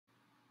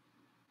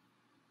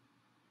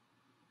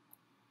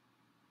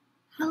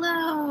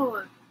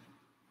Hello,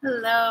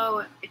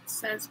 hello. It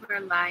says we're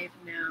live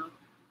now.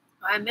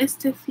 I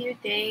missed a few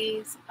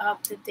days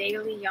of the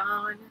daily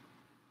yawn.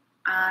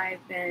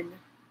 I've been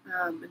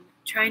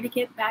trying to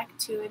get back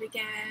to it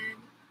again,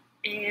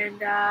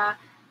 and I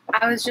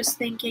was just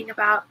thinking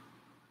about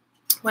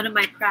one of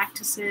my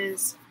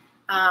practices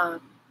um,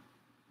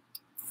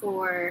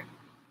 for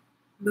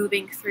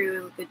moving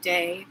through the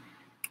day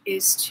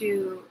is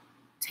to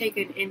take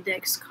an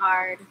index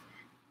card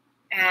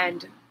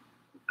and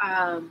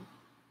um,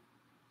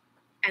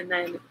 and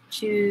then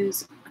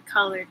choose a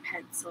colored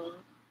pencil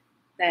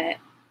that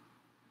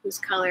whose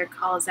color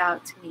calls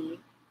out to me,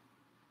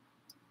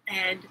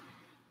 and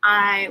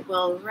I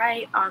will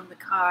write on the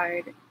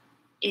card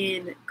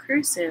in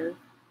cursive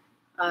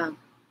um,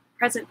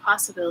 present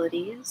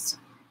possibilities,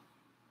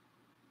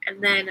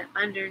 and then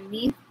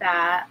underneath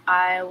that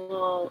I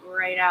will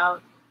write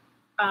out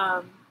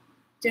um,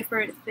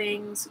 different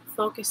things,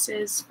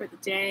 focuses for the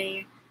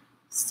day,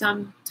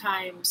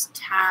 sometimes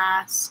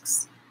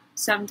tasks,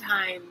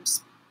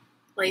 sometimes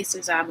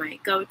places I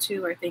might go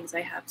to or things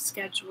I have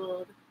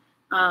scheduled.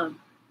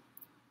 Um,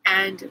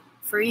 and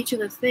for each of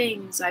the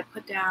things, I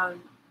put down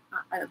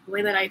the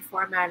way that I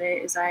format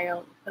it is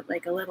I'll put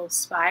like a little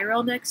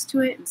spiral next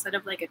to it instead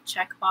of like a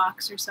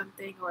checkbox or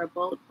something or a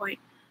bullet point.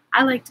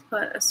 I like to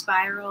put a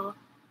spiral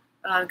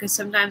because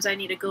sometimes I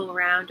need to go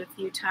around a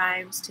few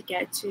times to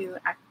get to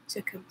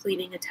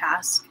completing a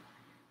task,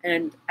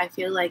 and I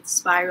feel like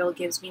spiral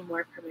gives me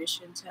more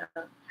permission to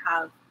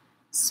have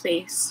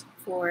space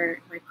for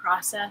my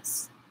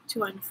process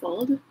to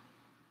unfold.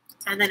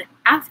 And then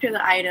after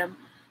the item,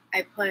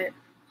 I put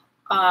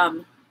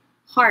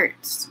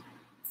hearts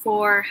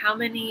for how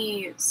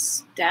many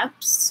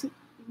steps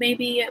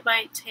maybe it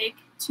might take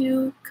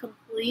to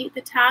complete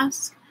the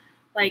task.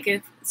 Like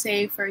if,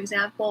 say, for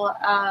example,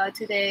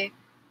 today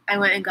I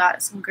went and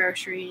got some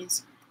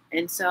groceries,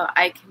 and so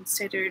I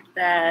considered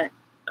that.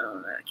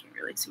 Oh, I can't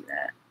really see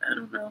that. I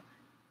don't know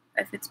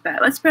if it's back.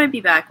 Let's probably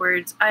be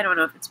backwards. I don't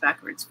know if it's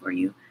backwards for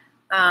you.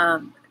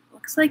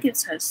 Looks like it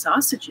says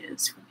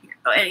sausages from here.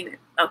 Oh, anyway,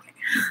 okay.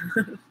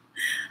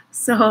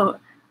 So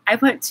I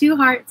put 2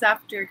 hearts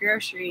after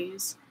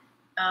groceries,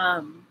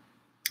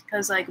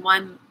 because like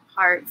one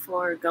heart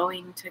for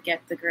going to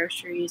get the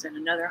groceries and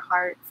another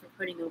heart for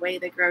putting away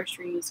the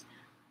groceries.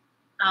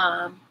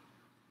 Um,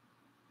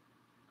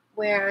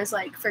 Whereas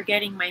like for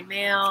getting my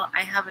mail,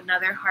 I have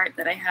another heart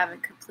that I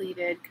haven't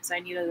completed because I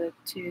needed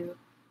to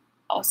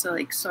also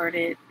like sort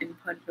it and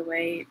put it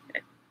away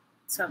at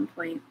some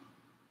point.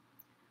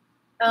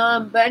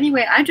 But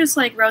anyway, I just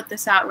like wrote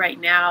this out right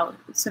now.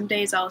 Some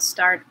days I'll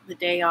start the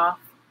day off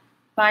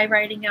by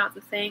writing out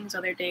the things.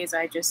 Other days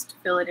I just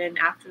fill it in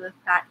after the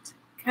fact,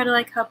 kind of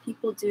like how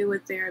people do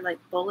with their like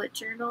bullet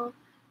journal,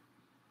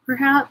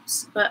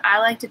 perhaps. But I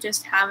like to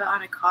just have it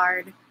on a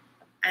card,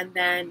 and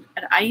then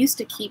and I used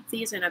to keep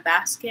these in a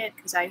basket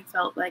because I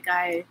felt like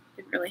I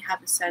didn't really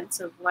have a sense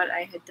of what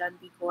I had done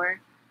before,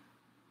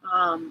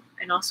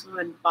 and also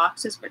in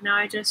boxes. But now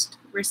I just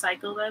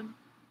recycle them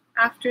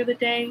after the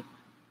day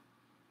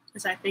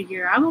because I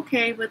figure I'm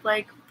okay with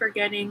like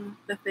forgetting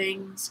the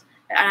things.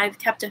 And I've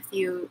kept a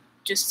few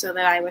just so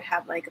that I would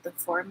have like the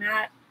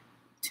format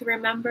to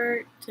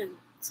remember, to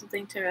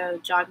something to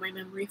jog my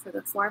memory for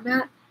the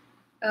format.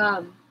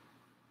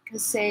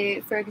 Because say,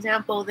 for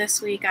example,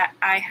 this week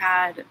I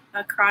had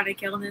a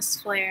chronic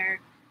illness flare,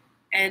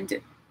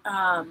 and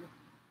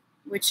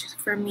which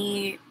for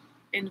me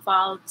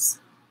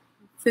involves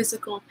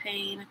physical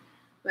pain,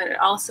 but it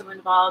also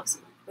involves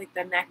like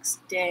the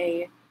next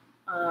day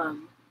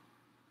um,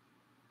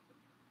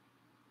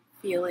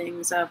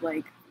 feelings of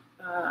like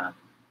a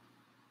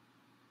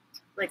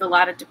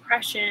lot of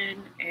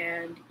depression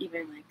and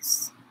even like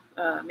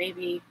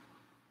maybe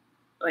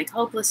like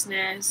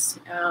hopelessness,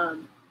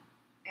 and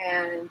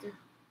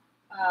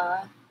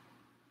uh,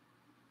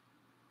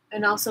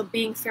 and also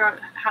going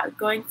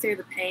through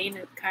the pain.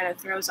 It kind of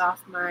throws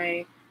off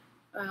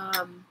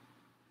um,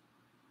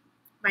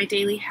 my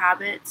daily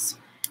habits,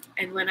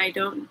 and when I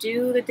don't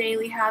do the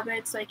daily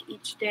habits like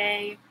each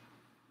day,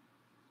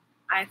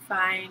 I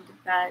find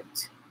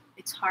that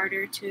it's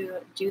harder to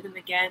do them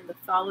again the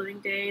following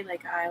day.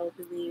 Like I'll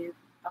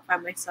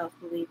find myself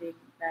believing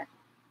that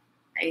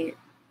I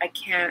I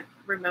can't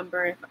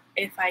remember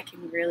if I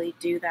can really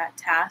do that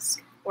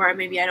task, or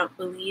maybe I don't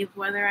believe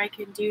whether I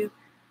can do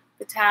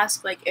the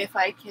task. Like if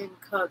I can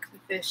cook the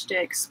fish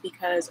sticks,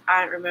 because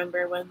I don't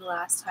remember when the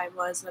last time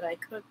was that I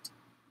cooked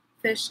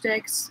fish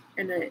sticks,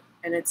 and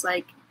it's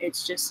like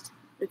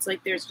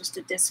there's just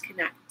a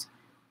disconnect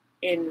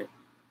in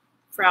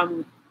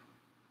from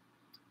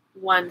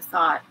one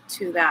thought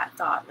to that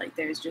thought. Like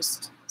there's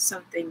just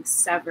something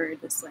severed,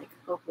 this like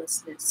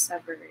hopelessness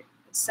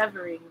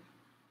severing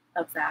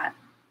of that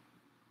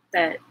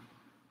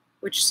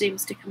which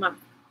seems to come up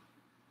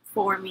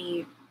for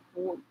me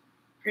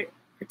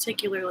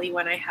particularly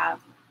when I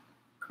have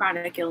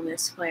chronic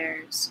illness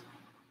flares.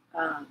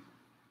 Um,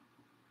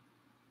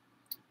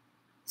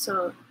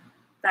 so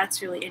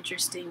that's really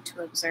interesting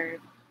to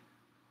observe.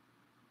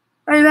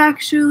 I've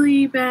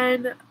actually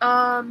been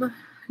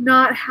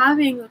not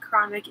having the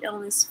chronic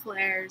illness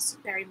flares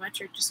very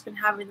much, or just been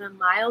having them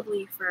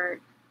mildly for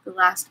the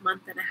last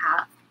month and a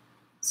half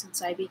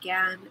since I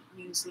began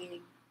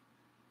using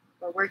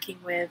or working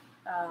with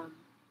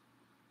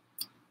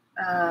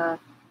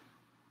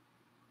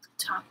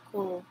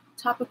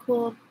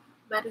topical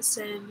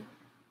medicine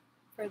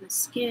for the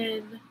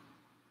skin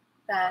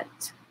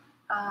that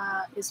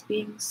is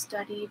being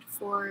studied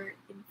for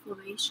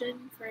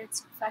inflammation, for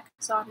its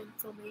effects on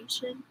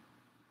inflammation,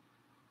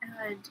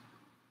 and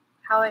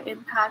how it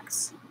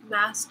impacts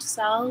mast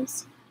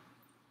cells.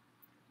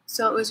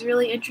 So it was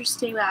really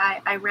interesting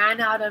that I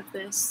ran out of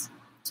this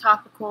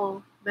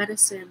topical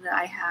medicine that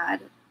I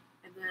had,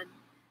 and then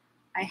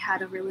I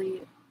had a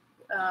really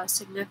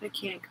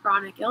significant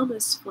chronic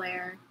illness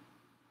flare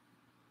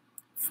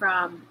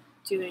from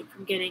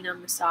getting a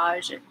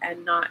massage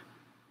and not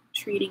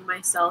treating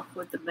myself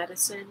with the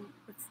medicine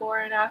before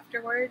and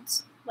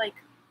afterwards, like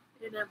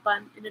in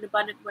an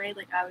abundant way.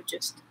 Like I would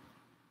just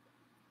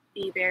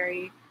be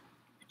very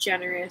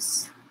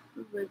generous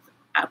with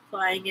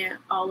applying it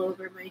all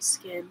over my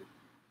skin.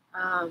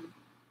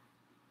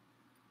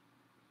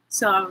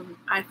 So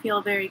I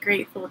feel very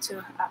grateful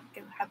to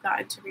have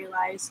gotten to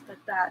realize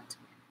that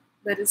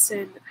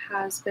medicine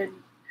has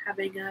been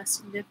having a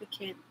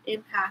significant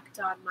impact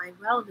on my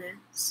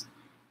wellness.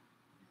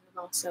 I'm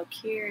also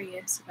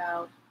curious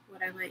about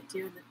what I might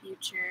do in the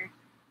future.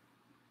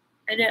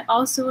 And it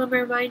also I'm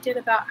reminded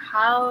about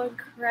how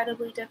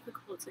incredibly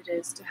difficult it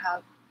is to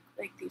have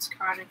like these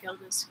chronic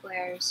illness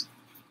flares.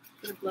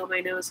 I'm gonna blow my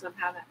nose and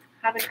I'm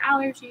having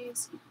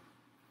allergies.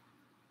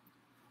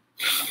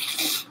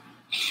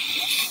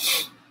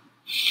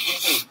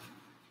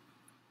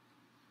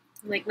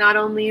 Like not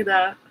only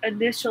the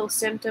initial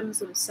symptoms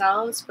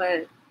themselves,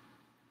 but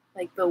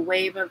like the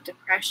wave of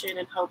depression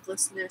and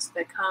hopelessness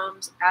that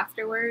comes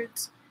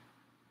afterwards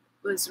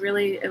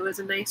it was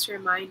a nice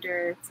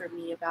reminder for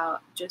me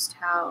about just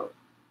how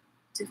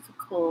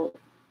difficult,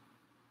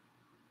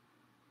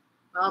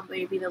 well,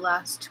 maybe the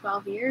last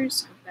 12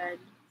 years have been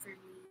for me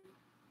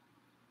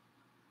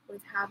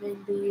with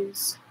having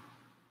these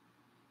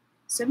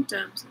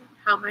symptoms, and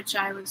how much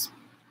I was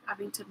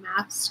having to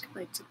mask,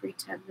 like to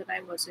pretend that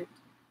I wasn't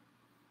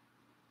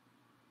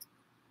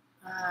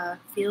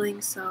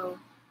feeling so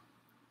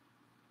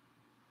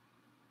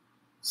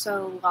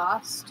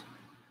lost,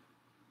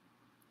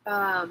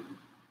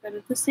 but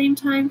at the same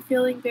time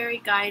feeling very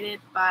guided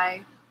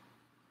by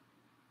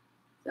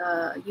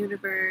the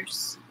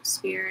universe,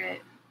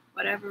 spirit,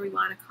 whatever we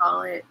want to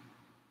call it,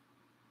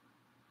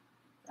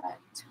 that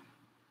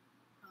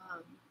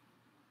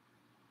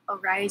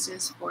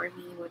arises for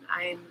me when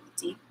I'm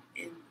deep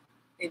in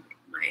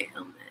my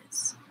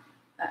illness.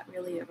 That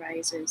really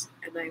arises,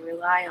 and I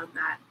rely on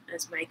that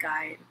as my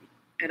guide.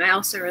 And I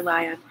also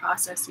rely on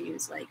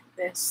processes like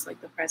this,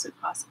 like the present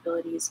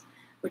possibilities,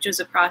 which was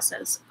a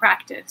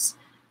practice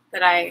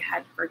that I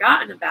had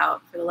forgotten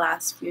about for the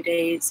last few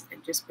days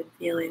and just been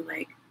feeling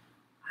like,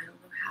 I don't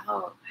know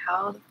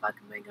how the fuck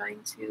am I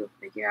going to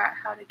figure out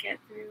how to get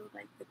through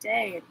like the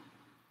day,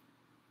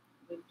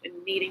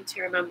 and needing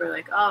to remember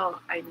like, oh,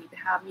 I need to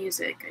have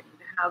music, I need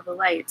to have the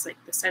lights, like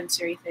the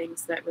sensory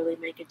things that really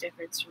make a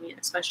difference for me,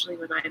 especially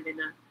when I'm in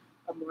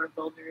a more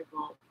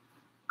vulnerable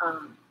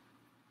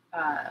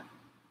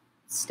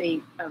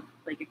state of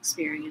like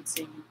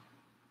experiencing,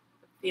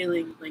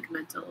 feeling like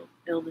mental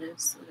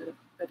illness,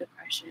 the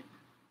depression,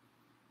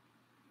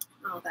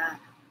 all that.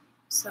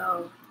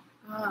 So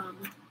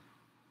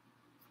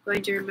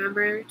going to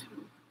remember to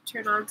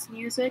turn on some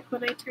music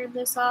when I turn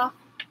this off.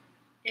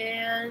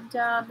 And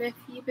if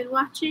you've been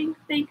watching,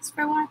 thanks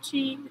for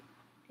watching.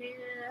 And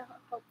I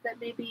hope that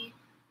maybe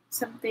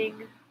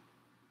something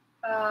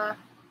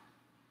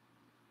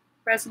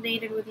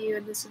resonated with you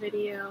in this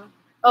video.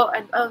 Oh,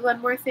 and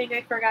one more thing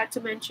I forgot to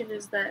mention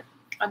is that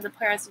on the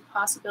present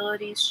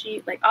possibilities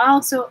sheet, like I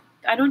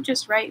don't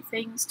just write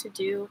things to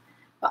do,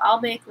 but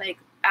I'll make like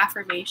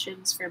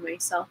affirmations for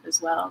myself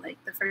as well. Like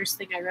the first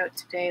thing I wrote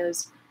today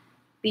was,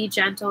 be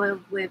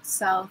gentle with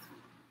self,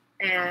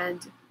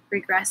 and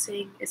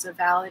regressing is a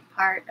valid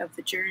part of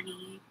the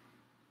journey.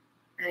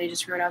 And I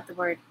just wrote out the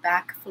word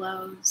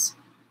backflows.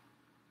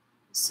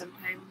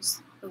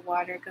 Sometimes the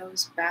water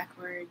goes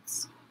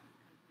backwards and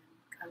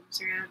then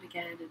comes around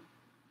again, and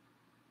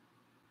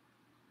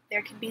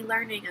there can be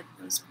learning at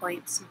those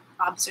points,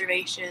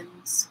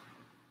 observations,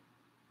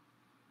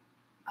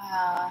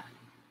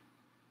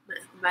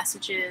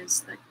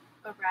 messages that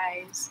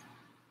arise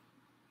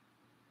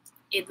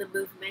in the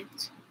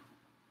movement,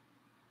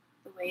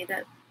 the way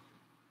that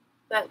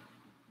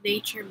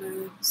nature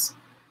moves,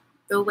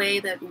 the way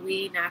that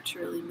we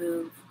naturally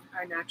move,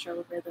 our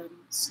natural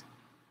rhythms.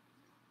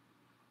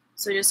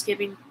 So just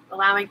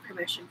allowing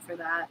permission for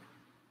that.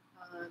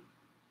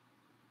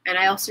 And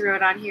I also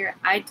wrote on here,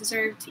 I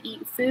deserve to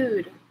eat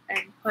food,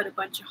 and put a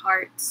bunch of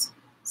hearts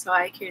so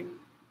I can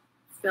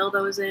fill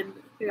those in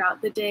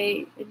throughout the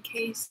day in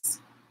case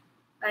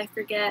I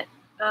forget.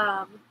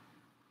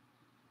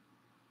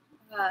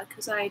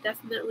 Because I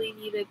definitely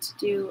needed to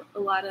do a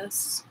lot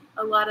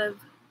of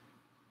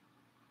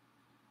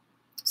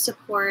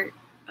support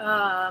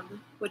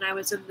when I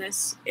was in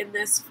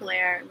this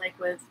flare, like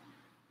with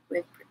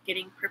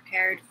getting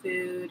prepared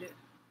food,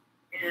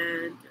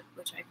 and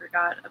which I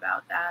forgot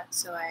about that,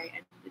 so I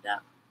ended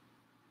up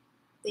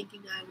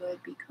thinking I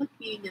would be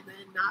cooking and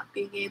then not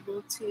being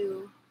able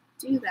to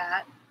do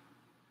that,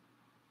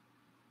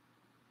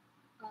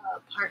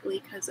 partly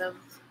because of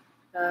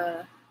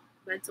the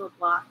mental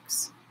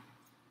blocks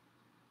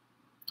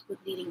with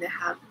needing to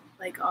have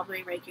like all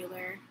my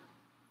regular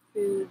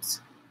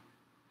foods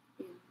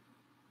in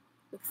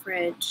the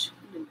fridge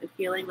and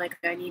feeling like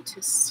I need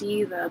to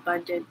see the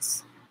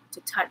abundance, to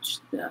touch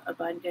the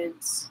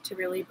abundance, to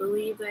really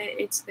believe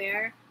that it's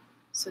there.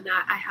 So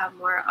now I have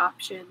more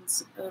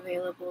options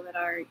available that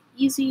are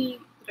easy,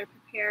 that are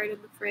prepared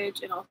in the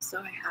fridge, and also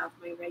I have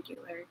my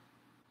regular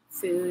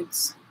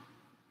foods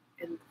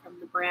and from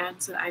the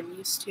brands that I'm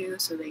used to.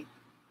 So I'm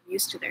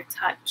used to their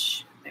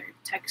touch, their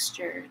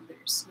texture, and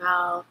their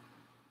smell,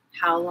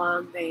 how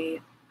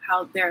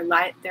their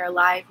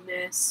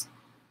aliveness,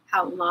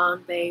 how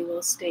long they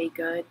will stay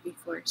good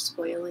before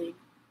spoiling.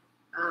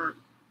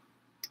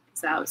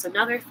 Because that was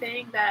another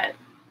thing that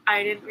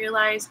I didn't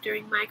realize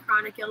during my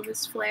chronic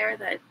illness flare,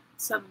 that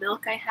some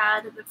milk I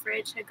had in the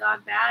fridge had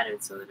gone bad,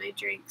 and so then I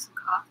drank some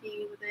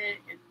coffee with it,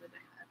 and then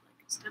I had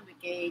like a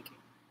stomach ache, and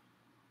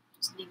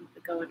just needed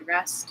to go and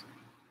rest.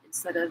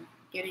 Instead of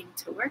getting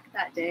to work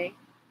that day,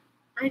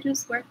 I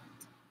just worked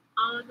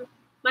on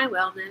my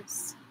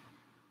wellness.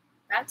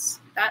 That's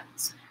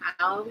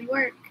how we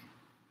work.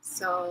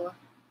 So,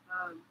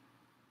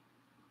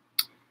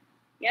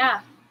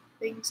 yeah,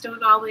 things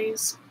don't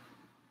always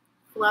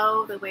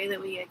flow the way that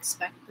we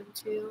expect them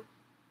to,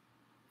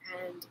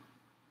 and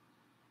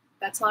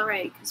that's all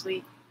right, because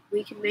we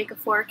can make a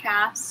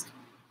forecast,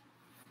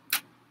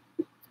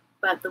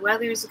 but the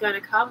weather's going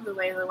to come the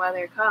way the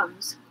weather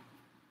comes.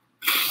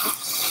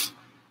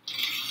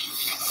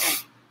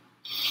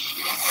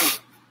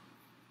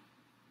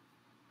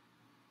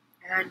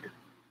 And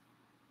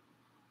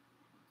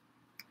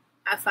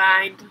I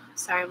find,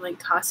 sorry, I'm like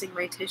tossing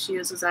my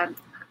tissues as I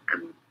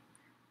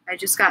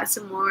just got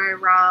some more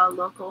raw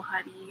local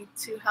honey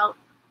to help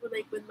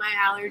with my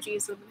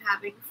allergies I'm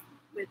having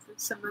with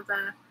some of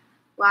the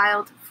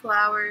wild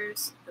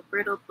flowers. The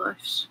brittle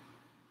bush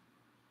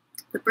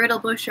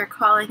are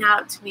calling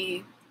out to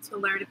me to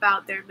learn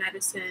about their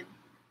medicine.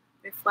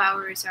 Their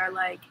flowers are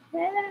like,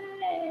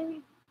 hey,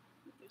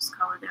 they're just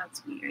calling out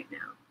to me right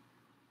now.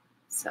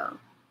 So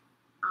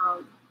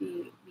I'll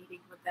be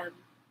meeting with them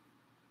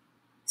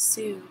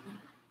soon.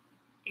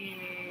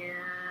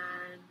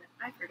 And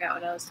I forgot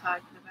what I was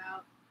talking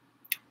about.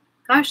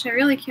 Gosh, I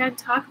really can't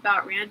talk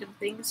about random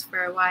things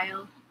for a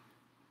while.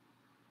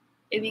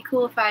 It'd be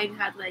cool if I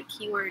had like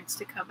keywords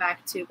to come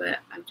back to, but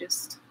I'm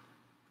just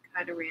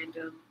kind of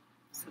random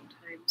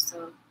sometimes.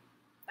 So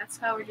that's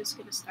how we're just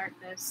going to start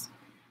this.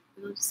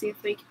 We'll see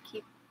if we can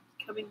keep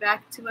coming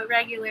back to it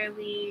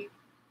regularly.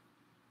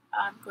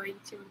 I'm going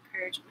to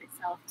encourage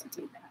myself to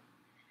do that.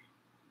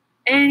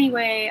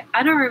 Anyway,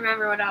 I don't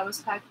remember what I was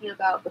talking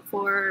about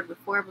before,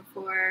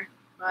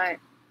 but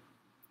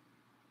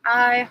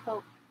I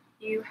hope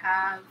you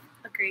have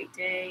a great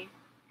day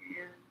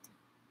and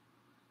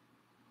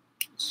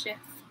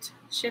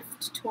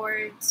shift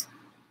towards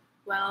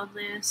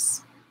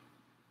wellness,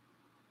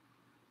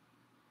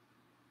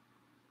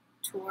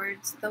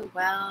 towards the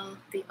well,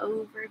 the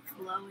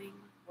overflowing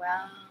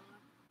well.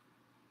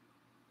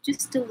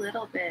 Just a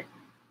little bit,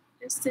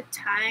 just the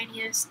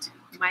tiniest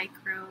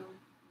micro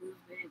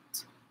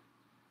movement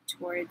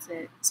towards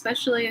it,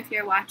 especially if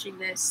you're watching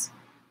this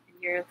and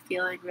you're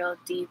feeling real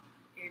deep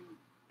in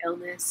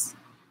illness.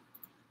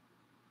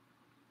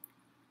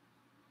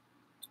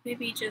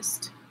 Maybe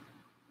just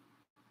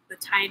the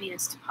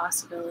tiniest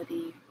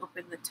possibility,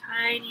 open the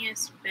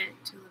tiniest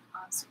bit to the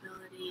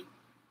possibility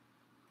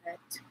that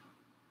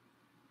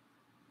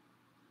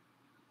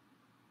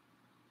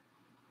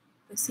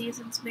the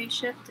seasons may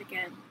shift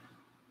again.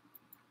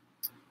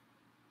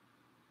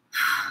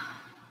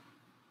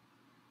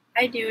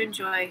 I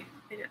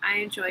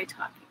enjoy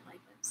talking like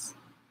this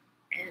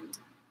and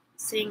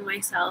seeing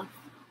myself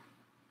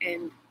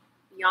and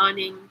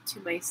yawning to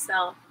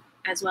myself,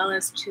 as well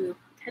as to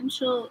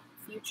potential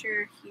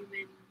future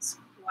humans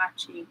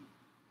watching,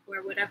 or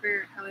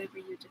however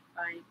you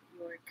define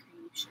your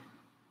creation.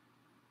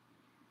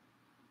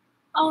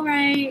 All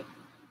right,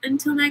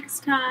 until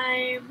next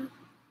time,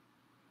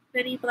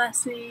 many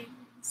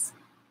blessings.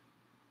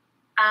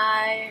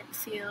 I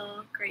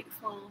feel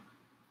grateful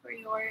for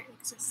your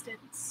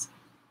existence.